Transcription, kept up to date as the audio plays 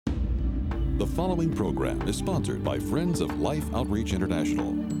The following program is sponsored by Friends of Life Outreach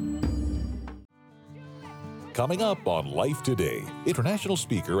International. Coming up on Life Today, international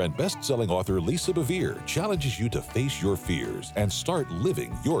speaker and best-selling author Lisa Bevere challenges you to face your fears and start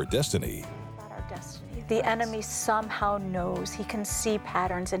living your destiny. About our destiny. The enemy somehow knows. He can see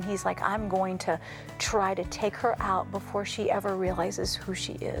patterns, and he's like, I'm going to try to take her out before she ever realizes who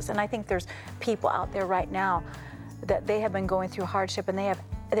she is. And I think there's people out there right now that they have been going through hardship, and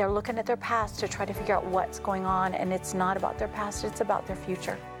they're looking at their past to try to figure out what's going on, and it's not about their past, it's about their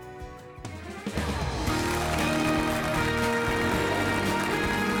future.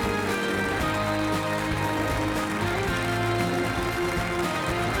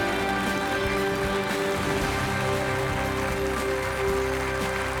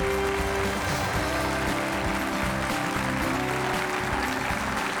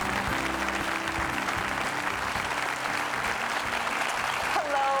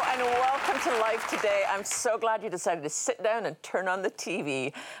 Today, I'm so glad you decided to sit down and turn on the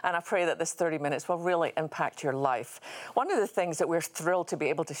TV, and I pray that this 30 minutes will really impact your life. One of the things that we're thrilled to be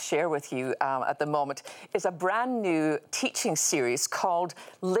able to share with you at the moment is a brand new teaching series called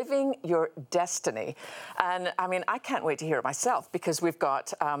Living Your Destiny. And I mean, I can't wait to hear it myself, because we've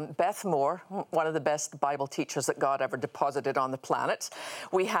got Beth Moore, one of the best Bible teachers that God ever deposited on the planet.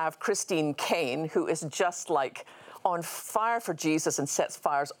 We have Christine Kane, who is just like on fire for Jesus and sets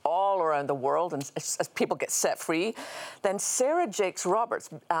fires all around the world and as people get set free. Then Sarah Jakes Roberts,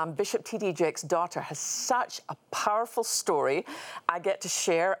 Bishop T.D. Jakes' daughter, has such a powerful story. I get to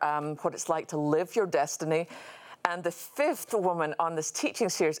share what it's like to live your destiny. And the fifth woman on this teaching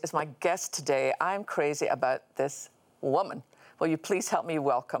series is my guest today. I'm crazy about this woman. Will you please help me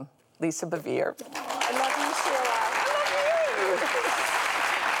welcome Lisa Bevere? Oh, I love you, Sheila. I love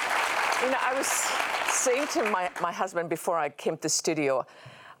you. You know, I was saying to my husband before I came to the studio,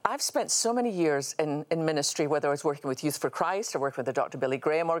 I've spent so many years in ministry, whether I was working with Youth for Christ or working with the Dr. Billy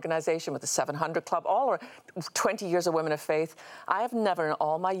Graham organization, with the 700 Club, all 20 years of Women of Faith. I have never in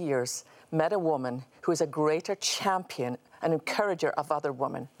all my years met a woman who is a greater champion and encourager of other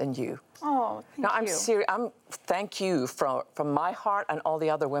women than you. Oh, thank you. Now, I'm serious. Thank you from my heart and all the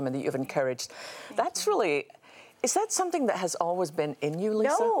other women that you've encouraged. That's really... Is that something that has always been in you,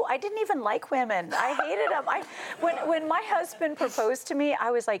 Lisa? No, I didn't even like women. I hated them. When my husband proposed to me,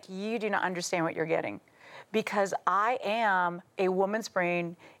 I was like, you do not understand what you're getting. Because I am a woman's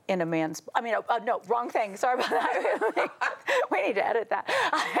brain in a man's... no, wrong thing. Sorry about that. We need to edit that.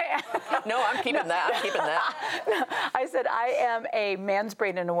 No, I'm keeping that. No, I said, I am a man's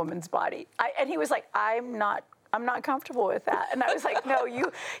brain in a woman's body. And he was like, I'm not comfortable with that. And I was like, no,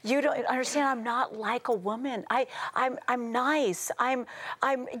 you don't understand. I'm not like a woman. I'm nice. I'm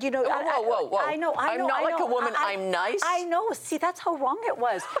you know. Whoa. I know. I'm not like a woman. I'm nice. I know. See, that's how wrong it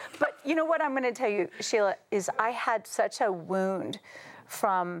was. But you know what I'm going to tell you, Sheila, is I had such a wound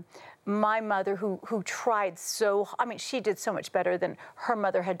from my mother who tried so, she did so much better than her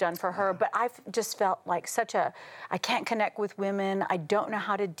mother had done for her, but I've just felt like I can't connect with women. I don't know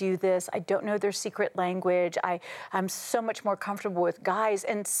how to do this. I don't know their secret language. I'm so much more comfortable with guys.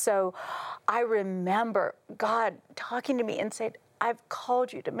 And so I remember God talking to me and said, I've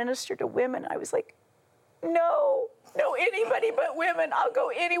called you to minister to women. I was like, no, anybody but women. I'll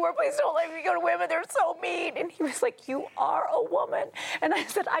go anywhere. Please don't let me go to women. They're so mean. And he was like, you are a woman. And I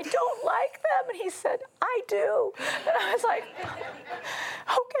said, I don't like them. And he said, I do. And I was like,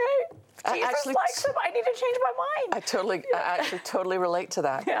 okay. Jesus likes them. I need to change my mind. I actually totally relate to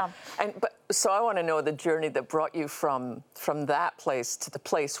that. Yeah. So I want to know the journey that brought you from that place to the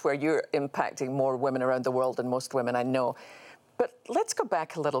place where you're impacting more women around the world than most women I know. But let's go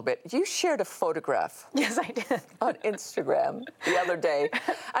back a little bit. You shared a photograph. Yes, I did. On Instagram the other day.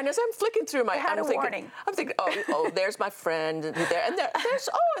 And as I'm flicking through I'm thinking, oh, there's my friend there.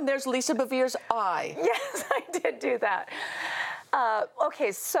 And there's Lisa Bevere's eye. Yes, I did do that.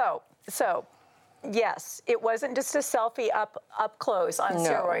 Okay, so yes, it wasn't just a selfie up close on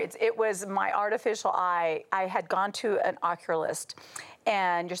steroids. It was my artificial eye. I had gone to an oculist.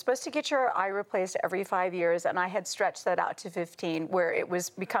 And you're supposed to get your eye replaced every 5 years, and I had stretched that out to 15, where it was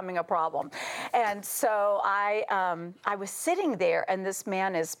becoming a problem. And so I was sitting there, and this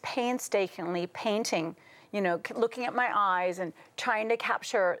man is painstakingly painting, looking at my eyes and trying to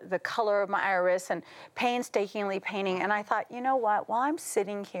capture the color of my iris and painstakingly painting. And I thought, you know what? While I'm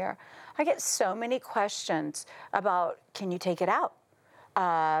sitting here, I get so many questions about, can you take it out?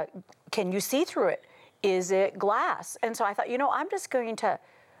 Can you see through it? Is it glass? And so I thought, I'm just going to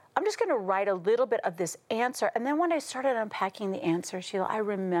write a little bit of this answer. And then when I started unpacking the answer, Sheila, I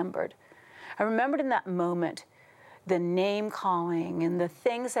remembered in that moment the name calling and the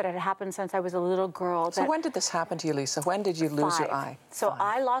things that had happened since I was a little girl. So when did this happen to you, Lisa? When did you lose your eye? So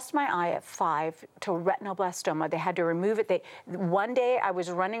I lost my eye at 5 to retinoblastoma. They had to remove it. One day I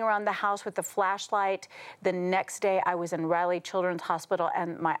was running around the house with a flashlight. The next day I was in Riley Children's Hospital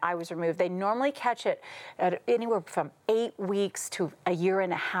and my eye was removed. They normally catch it at anywhere from 8 weeks to a year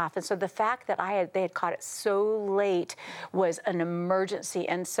and a half. And so the fact that they had caught it so late was an emergency.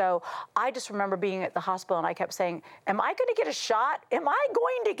 And so I just remember being at the hospital and I kept saying, am I going to get a shot? Am I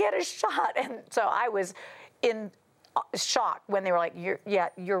going to get a shot? And so I was in shock when they were like,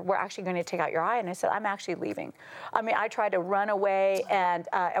 we're actually going to take out your eye. And I said, I'm actually leaving. I mean, I tried to run away and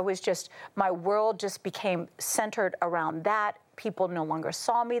my world just became centered around that. People no longer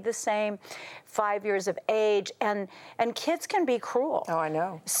saw me the same. 5 years of age, and kids can be cruel. Oh, I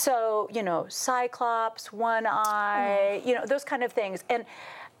know. So, cyclops, one eye, those kind of things. And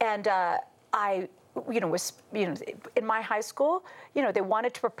I was, in my high school, they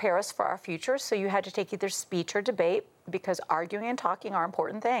wanted to prepare us for our future. So you had to take either speech or debate because arguing and talking are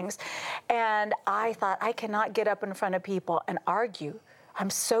important things. And I thought, I cannot get up in front of people and argue.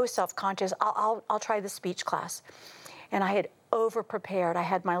 I'm so self-conscious. I'll try the speech class. And I had over-prepared. I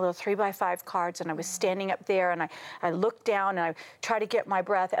had my little 3x5 cards and I was standing up there and I looked down and I tried to get my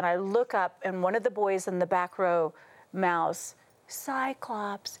breath and I look up and one of the boys in the back row mouths,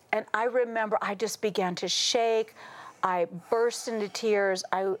 Cyclops. And I remember I just began to shake. I burst into tears.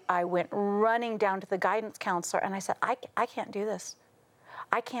 I went running down to the guidance counselor and I said, I can't do this.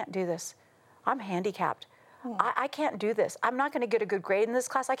 I can't do this. I'm handicapped. I can't do this. I'm not going to get a good grade in this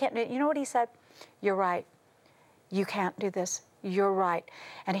class. I can't do it. You know what he said? You're right. You can't do this. You're right.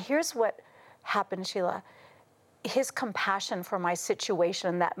 And here's what happened, Sheila. His compassion for my situation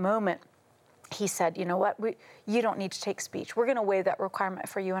in that moment, he said, you know what, you don't need to take speech. We're going to waive that requirement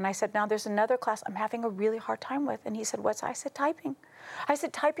for you. And I said, now there's another class I'm having a really hard time with. And he said, what's that? I said, typing. I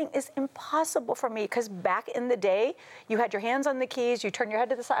said, typing is impossible for me because back in the day, you had your hands on the keys, you turn your head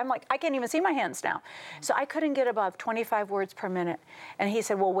to the side. I'm like, I can't even see my hands now. So I couldn't get above 25 words per minute. And he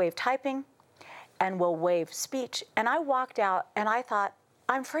said, we'll waive typing and we'll waive speech. And I walked out and I thought,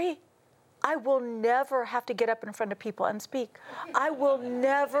 I'm free. I will never have to get up in front of people and speak. I will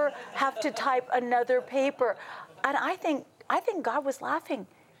never have to type another paper. And I think God was laughing.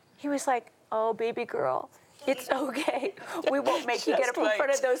 He was like, oh, baby girl, it's okay. We won't make you get up in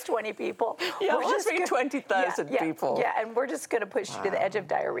front of those 20 people. Yeah, we're just 20,000 people. Yeah, and we're just going to push you to the edge of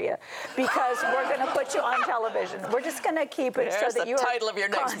diarrhea because we're going to put you on television. We're just going to keep it so that you the title of your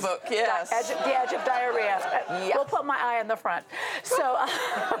next book, yes. The edge of diarrhea. Yeah. We'll put my eye in the front. So,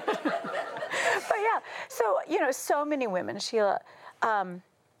 but yeah, so, so many women, Sheila,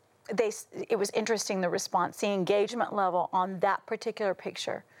 it was interesting, the response, the engagement level on that particular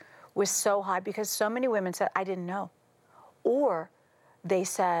picture was so high because so many women said, I didn't know. Or they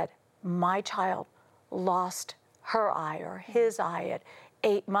said, my child lost her eye or his eye at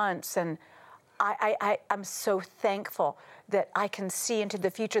 8 months. And I'm so thankful that I can see into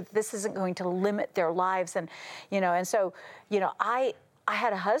the future that this isn't going to limit their lives. And, so, I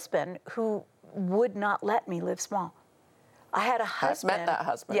had a husband who would not let me live small. I had a husband. I've met that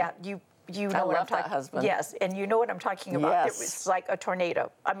husband. Yeah, you know what I'm talking about. That husband. Yes, and you know what I'm talking about. Yes. It was like a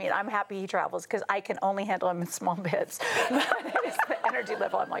tornado. I mean, I'm happy he travels because I can only handle him in small bits. But it's the energy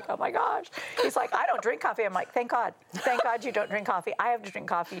level. I'm like, oh my gosh. He's like, I don't drink coffee. I'm like, thank God. Thank God you don't drink coffee. I have to drink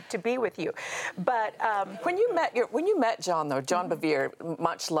coffee to be with you. But when you met John, though, John Bevere,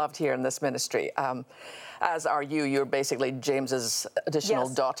 much loved here in this ministry. As are you. You're basically James's additional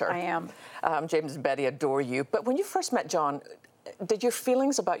daughter. I am. James and Betty adore you. But when you first met John, did your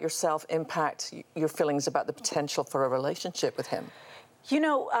feelings about yourself impact your feelings about the potential for a relationship with him?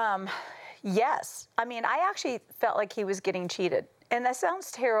 Yes. I mean, I actually felt like he was getting cheated. And that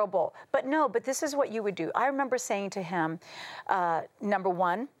sounds terrible. But no, but this is what you would do. I remember saying to him, number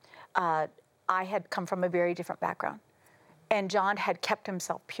one, I had come from a very different background. And John had kept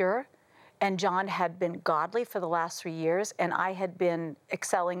himself pure. And John had been godly for the last 3 years, and I had been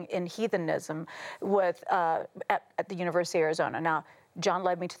excelling in heathenism at the University of Arizona. Now, John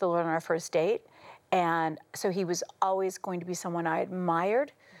led me to the Lord on our first date, and so he was always going to be someone I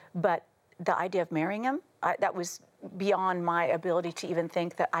admired, but the idea of marrying him, that was beyond my ability to even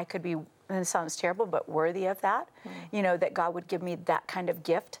think that I could be, and it sounds terrible, but worthy of that, that God would give me that kind of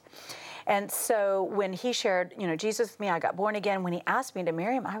gift. And so when he shared, Jesus with me, I got born again. When he asked me to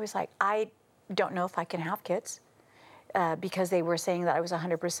marry him, I was like, I don't know if I can have kids because they were saying that I was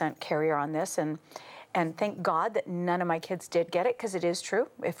 100% carrier on this. And thank God that none of my kids did get it because it is true.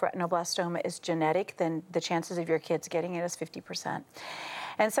 If retinoblastoma is genetic, then the chances of your kids getting it is 50%.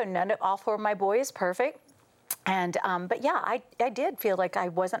 And so all 4 of my boys, perfect. And but yeah, I did feel like I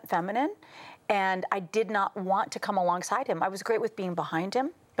wasn't feminine, and I did not want to come alongside him. I was great with being behind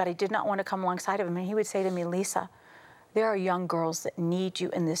him, but I did not want to come alongside of him. And he would say to me, Lisa, there are young girls that need you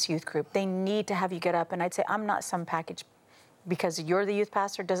in this youth group. They need to have you get up. And I'd say, I'm not some package. Because you're the youth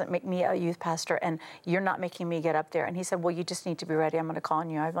pastor doesn't make me a youth pastor, and you're not making me get up there. And he said, well, you just need to be ready. I'm going to call on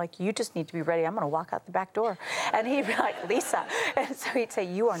you. I'm like, you just need to be ready. I'm going to walk out the back door. And he'd be like, Lisa. And so he'd say,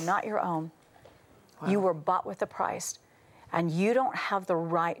 you are not your own. Wow. You were bought with a price, and you don't have the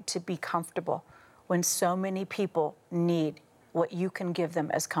right to be comfortable when so many people need what you can give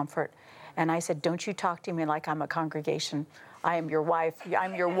them as comfort. And I said, don't you talk to me like I'm a congregation. I am your wife.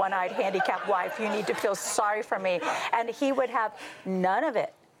 I'm your one-eyed handicapped wife. You need to feel sorry for me. And he would have none of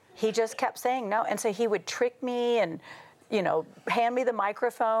it. He just kept saying no. And so he would trick me and, you know, hand me the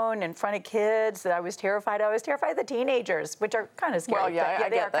microphone in front of kids that I was terrified. I was terrified of the teenagers, which are kind of scary. Well, yeah,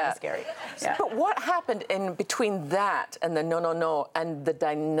 they are kind of scary. Yeah. But what happened in between that and the no, and the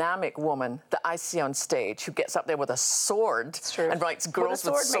dynamic woman that I see on stage who gets up there with a sword and writes girls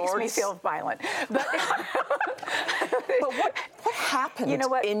with swords? Well, the sword makes me feel violent. But, but what happened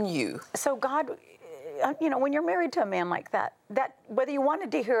in you? So God, you know, when you're married to a man like that whether you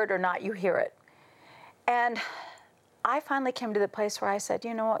wanted to hear it or not, you hear it. And I finally came to the place where I said,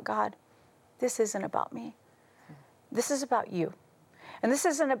 you know what, God, this isn't about me. This is about you. And this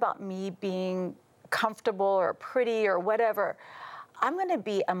isn't about me being comfortable or pretty or whatever. I'm going to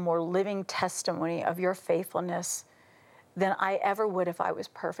be a more living testimony of your faithfulness than I ever would if I was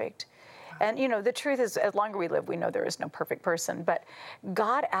perfect. And, you know, the truth is, as longer we live, we know there is no perfect person. But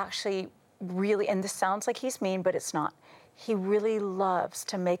God actually really, and this sounds like he's mean, but it's not. He really loves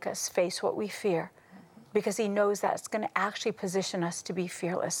to make us face what we fear, because he knows that it's going to actually position us to be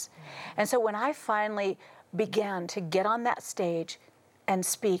fearless. And so when I finally began to get on that stage and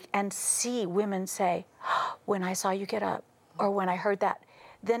speak and see women say, oh, when I saw you get up, or when I heard that,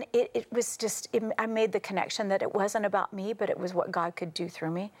 then it was just, I made the connection that it wasn't about me, but it was what God could do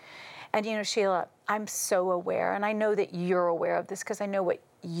through me. And you know, Sheila, I'm so aware, and I know that you're aware of this because I know what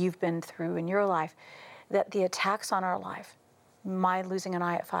you've been through in your life, that the attacks on our life, my losing an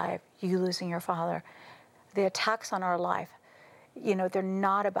eye at 5, you losing your father, the attacks on our life, you know, they're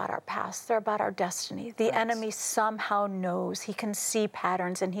not about our past, they're about our destiny. The enemy somehow knows, he can see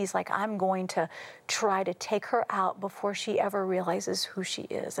patterns, and he's like, I'm going to try to take her out before she ever realizes who she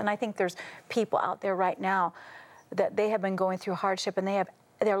is. And I think there's people out there right now that they have been going through hardship, and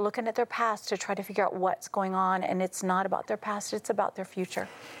they're looking at their past to try to figure out what's going on, and it's not about their past, it's about their future.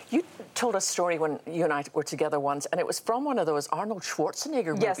 You told a story when you and I were together once, and it was from one of those Arnold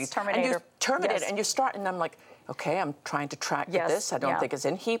Schwarzenegger movies. Yes, Terminator. And you Terminator, and you start, and I'm like, okay, I'm trying to track this. I don't think it's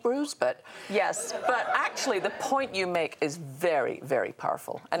in Hebrews, but... Yes. But actually, the point you make is very, very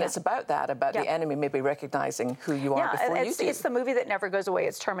powerful. And it's about that, about the enemy maybe recognizing who you are before you do. It's the movie that never goes away.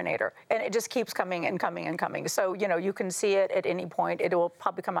 It's Terminator. And it just keeps coming and coming and coming. So, you know, you can see it at any point. It will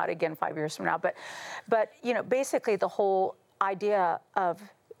probably come out again 5 years from now. But you know, basically the whole idea of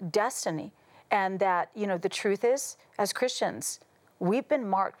destiny, and that, you know, the truth is, as Christians, we've been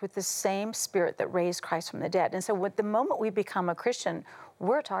marked with the same spirit that raised Christ from the dead. And so at the moment we become a Christian,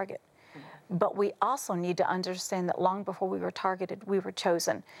 we're a target. But we also need to understand that long before we were targeted, we were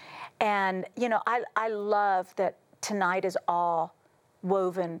chosen. And, you know, I love that tonight is all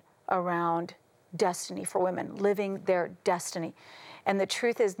woven around destiny for women, living their destiny. And the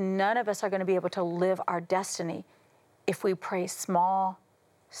truth is, none of us are going to be able to live our destiny if we pray small,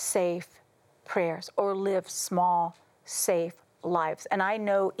 safe prayers or live small, safe lives. And I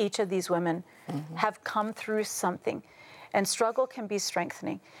know each of these women have come through something, and struggle can be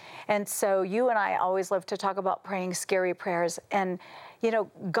strengthening. And so you and I always love to talk about praying scary prayers. And, you know,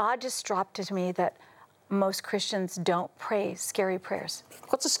 God just dropped it to me that most Christians don't pray scary prayers.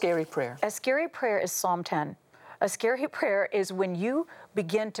 What's a scary prayer? A scary prayer is Psalm 10. A scary prayer is when you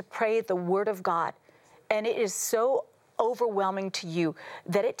begin to pray the word of God, and it is so overwhelming to you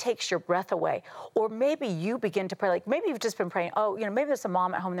that it takes your breath away. Or maybe you begin to pray, like maybe you've just been praying, oh, you know, maybe there's a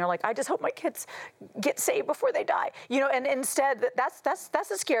mom at home and they're like, I just hope my kids get saved before they die. You know, and instead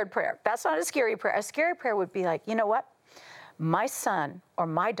that's a scared prayer. That's not a scary prayer. A scary prayer would be like, you know what? My son or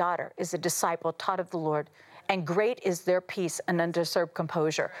my daughter is a disciple taught of the Lord, and great is their peace and undisturbed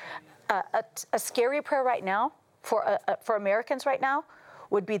composure. A scary prayer right now for Americans right now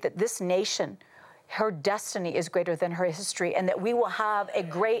would be that this nation, her destiny is greater than her history, and that we will have a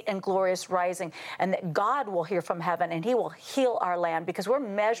great and glorious rising, and that God will hear from heaven and he will heal our land, because we're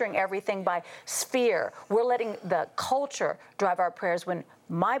measuring everything by sphere. We're letting the culture drive our prayers when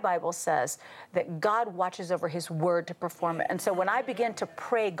my Bible says that God watches over his word to perform it. And so when I begin to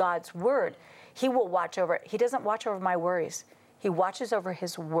pray God's word, He will watch over it. He doesn't watch over my worries. He watches over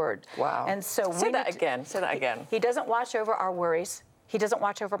his word. Wow. And so Say that again. Say that again. He doesn't watch over our worries. He doesn't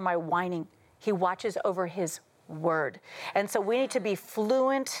watch over my whining. He watches over his word. And so we need to be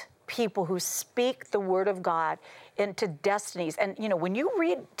fluent people who speak the word of God into destinies. And, you know, when you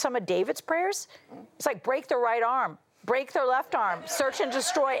read some of David's prayers, it's like break their right arm, break their left arm, search and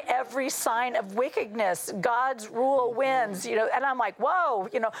destroy every sign of wickedness. God's rule wins, you know. And I'm like, whoa,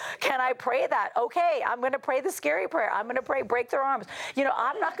 you know, can I pray that? Okay, I'm going to pray the scary prayer. I'm going to pray break their arms. You know,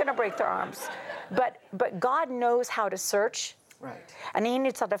 I'm not going to break their arms. But God knows how to search. Right. And he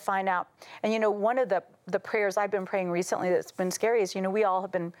needs to find out. And, you know, one of the prayers I've been praying recently that's been scary is, you know, we all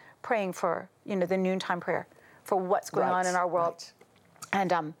have been praying for, you know, the noontime prayer for what's going on in our world.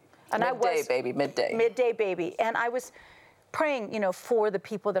 Right. And midday baby. And I was praying, you know, for the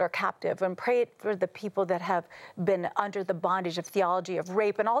people that are captive and prayed for the people that have been under the bondage of theology, of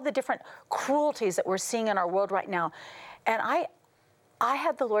rape, and all the different cruelties that we're seeing in our world right now. And I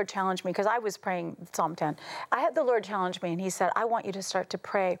had the Lord challenge me, because I was praying Psalm 10. I had the Lord challenge me, and he said, I want you to start to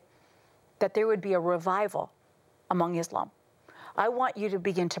pray that there would be a revival among Islam. I want you to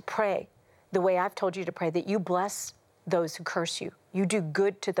begin to pray the way I've told you to pray, that you bless those who curse you. You do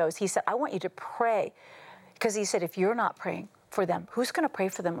good to those. He said, I want you to pray, because he said, if you're not praying for them, who's going to pray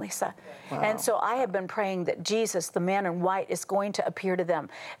for them, Lisa? Wow. And so I have been praying that Jesus, the man in white, is going to appear to them,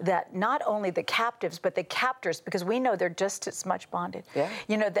 that not only the captives, but the captors, because we know they're just as much bonded. Yeah.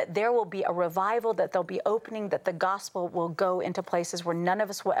 You know, that there will be a revival, that there'll be opening, that the gospel will go into places where none of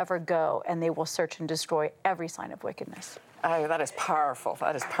us will ever go, and they will search and destroy every sign of wickedness. Oh, that is powerful.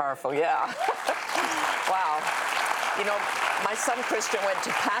 That is powerful, yeah. Wow. You know, my son Christian went to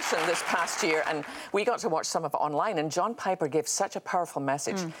Passion this past year, and we got to watch some of it online, and John Piper gave such a powerful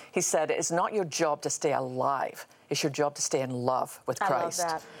message. He said, it's not your job to stay alive, it's your job to stay in love with Christ.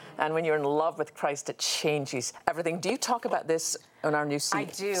 I love that. And when you're in love with Christ, it changes everything. Do you talk about this in our new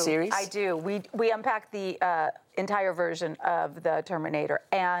series? I do. We unpack the entire version of the Terminator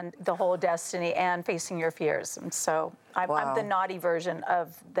and the whole destiny and facing your fears. And so I'm the naughty version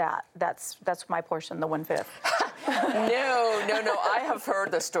of that. That's my portion, the 1/5. No. I have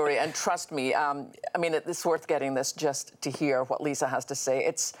heard the story, and trust me, I mean, it's worth getting this just to hear what Lisa has to say.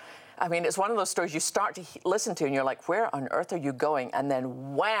 It's one of those stories you start to listen to, and you're like, where on earth are you going? And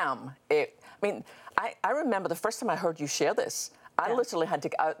then wham! I remember the first time I heard you share this, I literally had to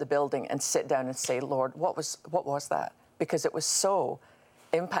get out the building and sit down and say, Lord, what was that? Because it was so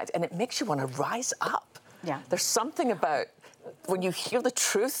impactful, and it makes you want to rise up. Yeah. There's something about when you hear the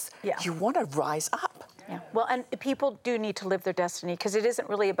truth, you want to rise up. Yeah. Well, and people do need to live their destiny, because it isn't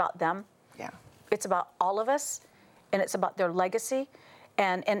really about them. Yeah. It's about all of us, and it's about their legacy.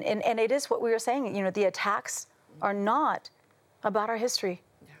 And it is what we were saying, you know, the attacks are not about our history.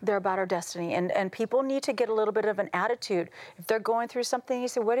 They're about our destiny. And people need to get a little bit of an attitude. If they're going through something, you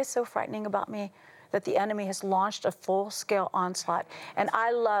say, what is so frightening about me? That the enemy has launched a full-scale onslaught. And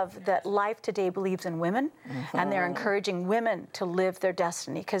I love that Life Today believes in women, and they're encouraging women to live their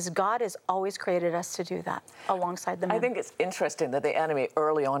destiny, because God has always created us to do that alongside the men. I think it's interesting that the enemy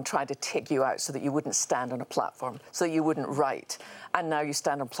early on tried to take you out so that you wouldn't stand on a platform, so that you wouldn't write. And now you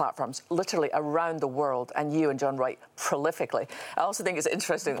stand on platforms literally around the world, and you and John write prolifically. I also think it's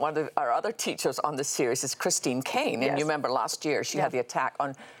interesting that one of our other teachers on this series is Christine Kane. And you remember last year she had the attack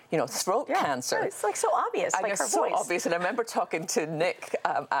on, you know, throat cancer. Yeah, it's like so obvious, like her so voice. Obvious. And I remember talking to Nick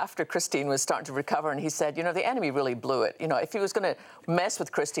after Christine was starting to recover, and he said, you know, the enemy really blew it. You know, if he was going to mess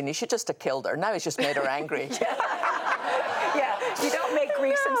with Christine, he should just have killed her. Now he's just made her angry. You don't make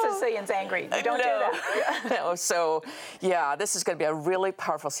Greeks and Sicilians angry. You don't do that. No. So, yeah, this is going to be a really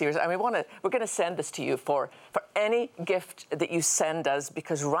powerful series. And we're going to send this to you for any gift that you send us,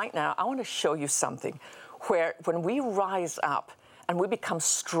 because right now I want to show you something where when we rise up and we become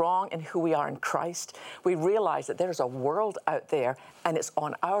strong in who we are in Christ, we realize that there's a world out there, and it's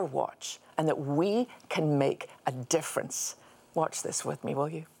on our watch, and that we can make a difference. Watch this with me, will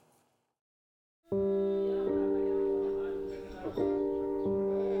you?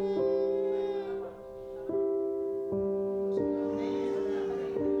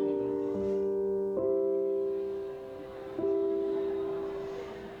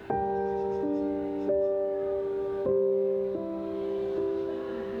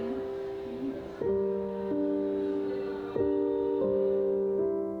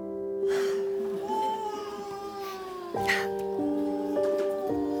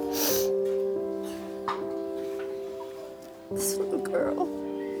 This little girl.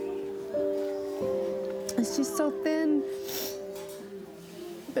 And she's so thin,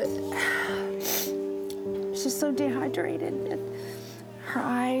 but she's so dehydrated. And her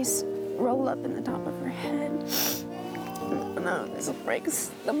eyes roll up in the top of her head. No, this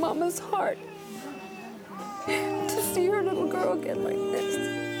breaks the mama's heart to see her little girl get like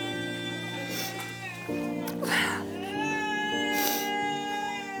this.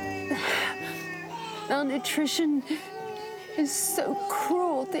 Malnutrition is so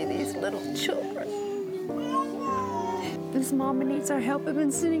cruel to these little children. This mama needs our help. I've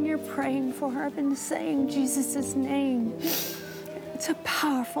been sitting here praying for her. I've been saying Jesus' name. It's a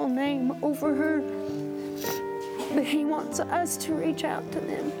powerful name over her. But he wants us to reach out to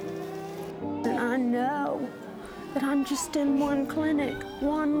them. And I know that I'm just in one clinic,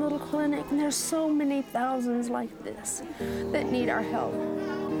 one little clinic, and there's so many thousands like this that need our help.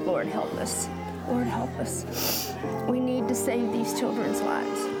 Lord, help us. Lord, help us. We need to save these children's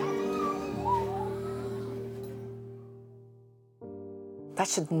lives. That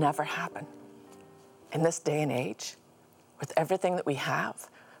should never happen. In this day and age, with everything that we have,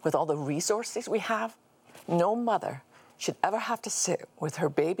 with all the resources we have, no mother should ever have to sit with her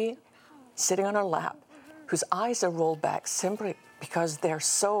baby sitting on her lap, whose eyes are rolled back simply because they're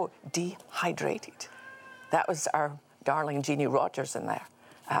so dehydrated. That was our darling Jeannie Rogers in there.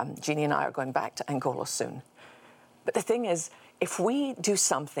 Jeannie and I are going back to Angola soon. But the thing is, if we do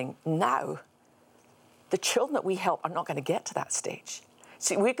something now, the children that we help are not going to get to that stage.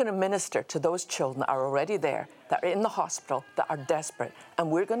 See, we're going to minister to those children that are already there, that are in the hospital, that are desperate,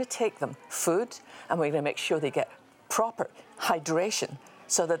 and we're going to take them food, and we're going to make sure they get proper hydration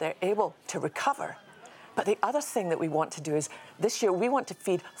so that they're able to recover. But the other thing that we want to do is, this year we want to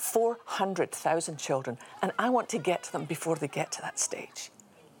feed 400,000 children, and I want to get to them before they get to that stage.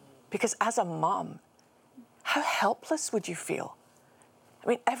 Because as a mom, how helpless would you feel? I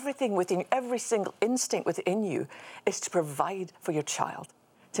mean, everything within you, every single instinct within you is to provide for your child,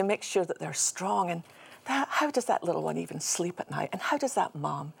 to make sure that they're strong. And how does that little one even sleep at night? And how does that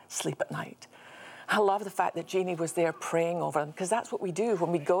mom sleep at night? I love the fact that Jeannie was there praying over them, because that's what we do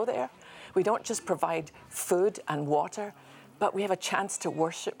when we go there. We don't just provide food and water, but we have a chance to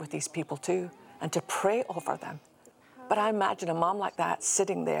worship with these people too, and to pray over them. But I imagine a mom like that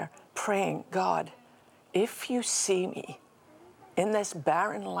sitting there praying, God, if you see me in this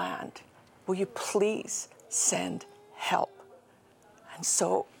barren land, will you please send help? And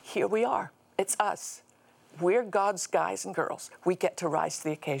so here we are. It's us. We're God's guys and girls. We get to rise to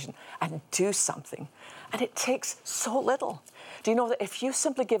the occasion and do something. And it takes so little. Do you know that if you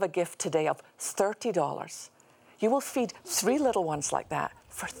simply give a gift today of $30, you will feed 3 little ones like that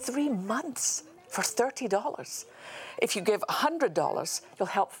for 3 months for $30. If you give $100, you'll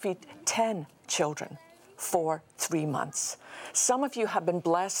help feed 10 children for 3 months. Some of you have been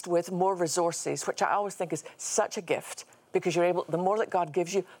blessed with more resources, which I always think is such a gift, because you're able, the more that God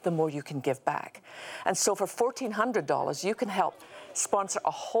gives you, the more you can give back. And so for $1,400, you can help sponsor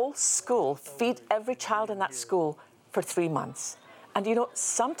a whole school, feed every child in that school for 3 months. And you know,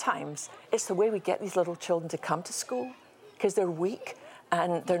 sometimes it's the way we get these little children to come to school, because they're weak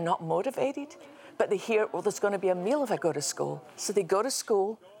and they're not motivated, but they hear, well, there's going to be a meal if I go to school. So they go to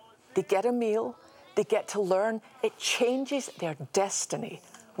school, they get a meal, they get to learn. It changes their destiny.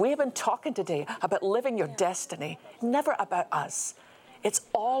 We have been talking today about living your destiny, never about us. It's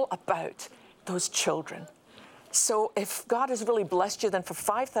all about those children. So if God has really blessed you, then for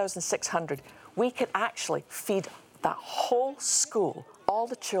 $5,600, we can actually feed that whole school, all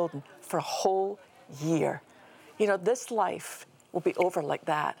the children, for a whole year. You know, this life will be over like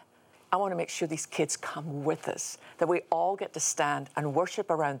that. I want to make sure these kids come with us, that we all get to stand and worship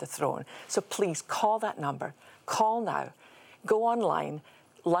around the throne. So please call that number. Call now. Go online,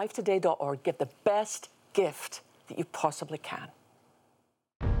 lifetoday.org. Give the best gift that you possibly can.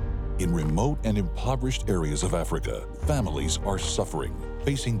 In remote and impoverished areas of Africa, families are suffering,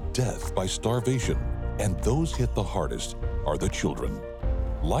 facing death by starvation, and those hit the hardest are the children.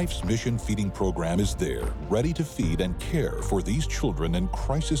 Life's Mission Feeding Program is there, ready to feed and care for these children in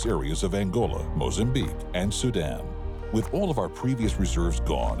crisis areas of Angola, Mozambique, and Sudan. With all of our previous reserves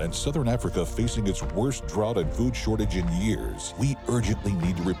gone and Southern Africa facing its worst drought and food shortage in years, we urgently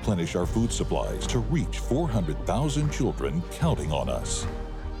need to replenish our food supplies to reach 400,000 children counting on us.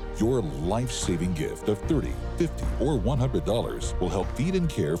 Your life-saving gift of $30, $50, or $100 will help feed and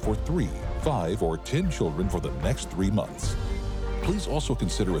care for 3, 5, or 10 children for the next 3 months. Please also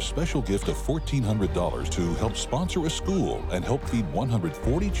consider a special gift of $1,400 to help sponsor a school and help feed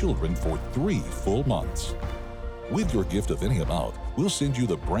 140 children for 3 full months. With your gift of any amount, we'll send you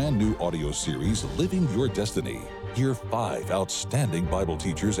the brand new audio series, Living Your Destiny. Hear 5 outstanding Bible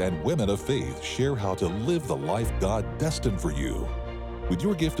teachers and women of faith share how to live the life God destined for you. With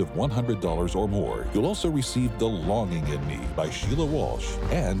your gift of $100 or more, you'll also receive The Longing in Me by Sheila Walsh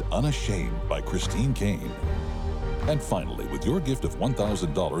and Unashamed by Christine Kane. And finally, with your gift of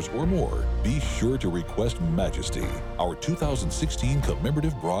 $1,000 or more, be sure to request Majesty, our 2016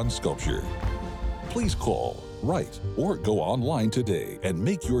 commemorative bronze sculpture. Please call, write, or go online today and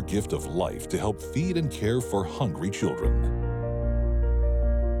make your gift of life to help feed and care for hungry children.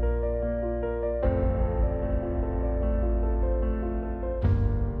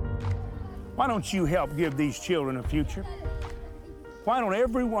 Why don't you help give these children a future? Why don't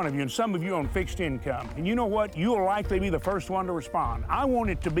every one of you, and some of you on fixed income, and you know what? You'll likely be the first one to respond. I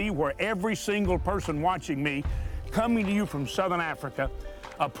want it to be where every single person watching me, coming to you from Southern Africa,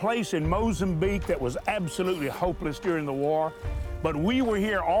 a place in Mozambique that was absolutely hopeless during the war, but we were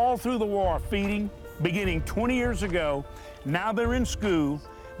here all through the war feeding, beginning 20 years ago. Now they're in school,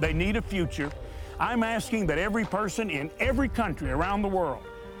 they need a future. I'm asking that every person in every country around the world,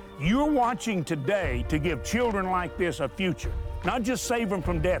 you're watching today to give children like this a future. Not just save them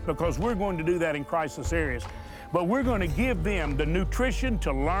from death, because we're going to do that in crisis areas, but we're going to give them the nutrition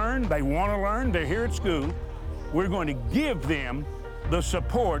to learn. They want to learn, they're here at school. We're going to give them the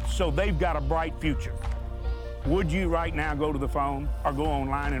support so they've got a bright future. Would you right now go to the phone or go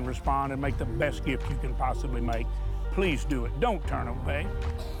online and respond and make the best gift you can possibly make? Please do it. Don't turn away.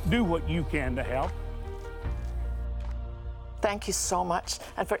 Do what you can to help. Thank you so much.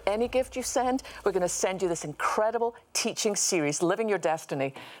 And for any gift you send, we're going to send you this incredible teaching series, Living Your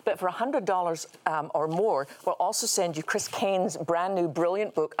Destiny. But for $100 or more, we'll also send you Chris Kane's brand new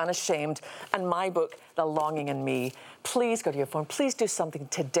brilliant book, Unashamed, and my book, The Longing in Me. Please go to your phone. Please do something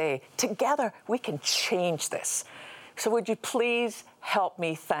today. Together, we can change this. So would you please help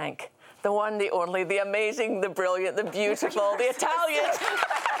me thank the one, the only, the amazing, the brilliant, the beautiful, the Italian,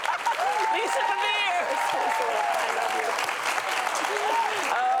 Lisa Bevere.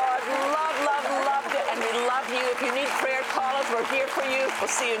 Loved it, and we love you. If you need prayer, call us. We're here for you. We'll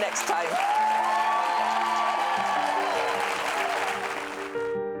see you next time.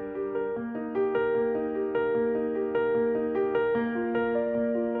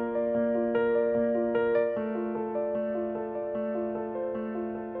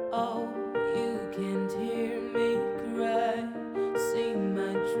 Oh, you can hear me cry, see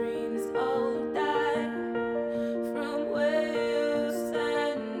my dreams all die from where you're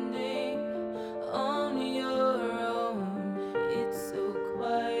standing on your own. It's so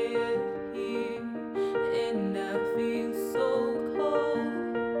quiet here, and I feel so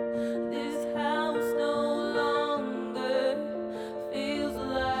cold. This house no longer feels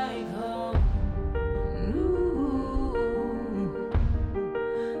like home.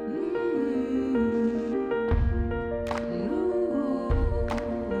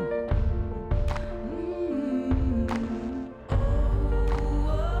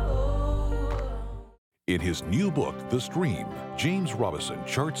 In his new book, The Stream, James Robison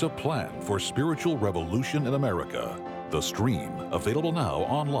charts a plan for spiritual revolution in America. The Stream, available now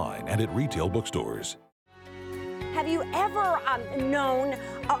online and at retail bookstores. Have you ever known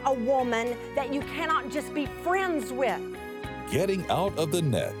a woman that you cannot just be friends with? Getting out of the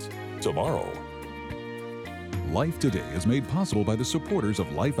net, tomorrow. Life Today is made possible by the supporters of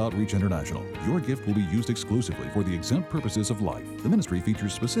Life Outreach International. Your gift will be used exclusively for the exempt purposes of life. The ministry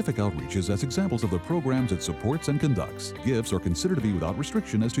features specific outreaches as examples of the programs it supports and conducts. Gifts are considered to be without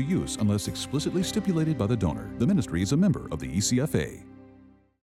restriction as to use unless explicitly stipulated by the donor. The ministry is a member of the ECFA.